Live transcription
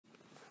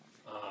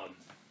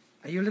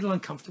Are you a little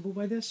uncomfortable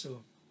by this, or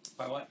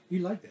By what? you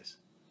like this?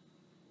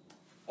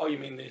 Oh, you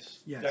mean this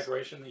Yes.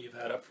 decoration that you've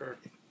had up for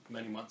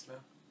many months now?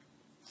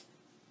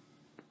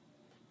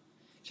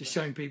 Just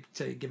showing people,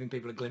 giving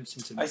people a glimpse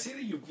into. I see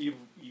that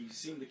you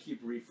seem to keep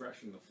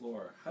refreshing the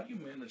floor. How do you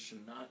manage to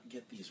not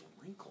get these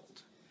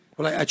wrinkled?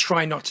 Well, I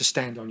try not to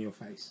stand on your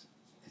face.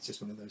 It's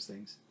just one of those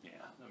things. Yeah,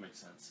 that makes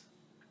sense.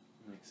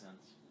 That makes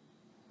sense.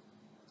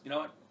 You know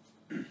what?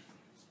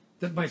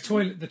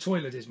 The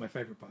toilet is my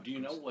favorite part. Do you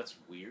know what's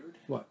weird?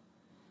 What?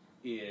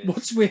 Is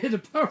What's weird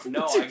about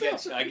no,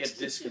 the I get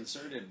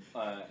disconcerted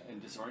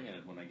and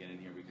disoriented when I get in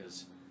here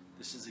because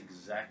this is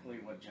exactly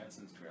what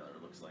Jensen's trailer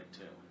looks like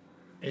too.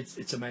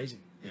 It's amazing.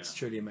 It's Yeah.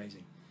 truly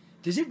amazing.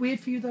 Is it weird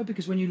for you though?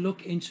 Because when you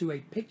look into a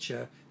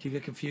picture, do you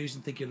get confused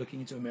and think you're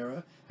looking into a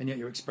mirror, and yet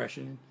your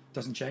expression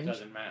doesn't change?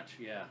 Doesn't match.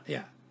 Yeah.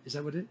 Yeah. Is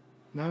that what it?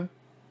 No.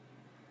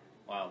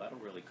 Wow, that'll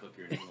really cook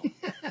your noodle.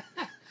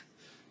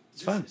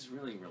 It's fun. It's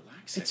really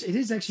relaxing. It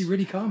is actually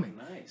really calming.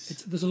 Nice.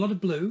 There's a lot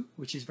of blue,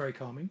 which is very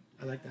calming.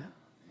 I like that.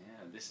 Yeah,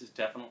 this is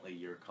definitely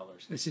your color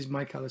scheme. This is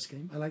my color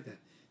scheme. I like that.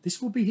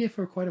 This will be here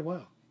for quite a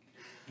while.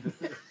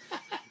 Good.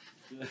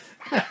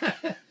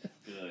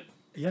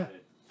 Yeah.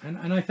 Good.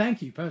 And I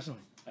thank you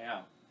personally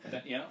Yeah.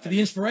 for the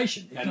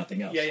inspiration, if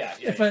nothing else.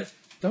 Yeah.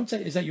 Don't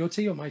say, is that your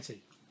tea or my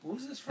tea?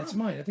 Who's this from? That's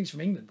mine. I think it's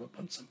from England, but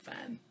I'm some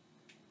fan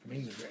from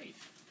England. Great.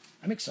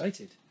 I'm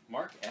excited.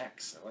 Mark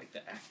X. I like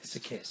the X. It's a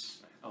kiss.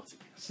 Oh, it's a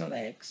kiss. It's not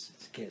X.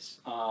 It's a kiss.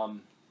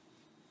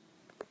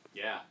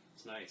 Yeah,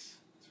 it's nice.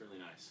 It's really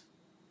nice.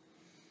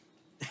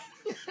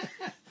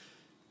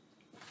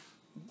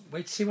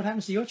 Wait to see what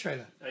happens to your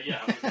trailer. Yeah,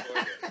 I'm looking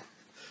forward to it.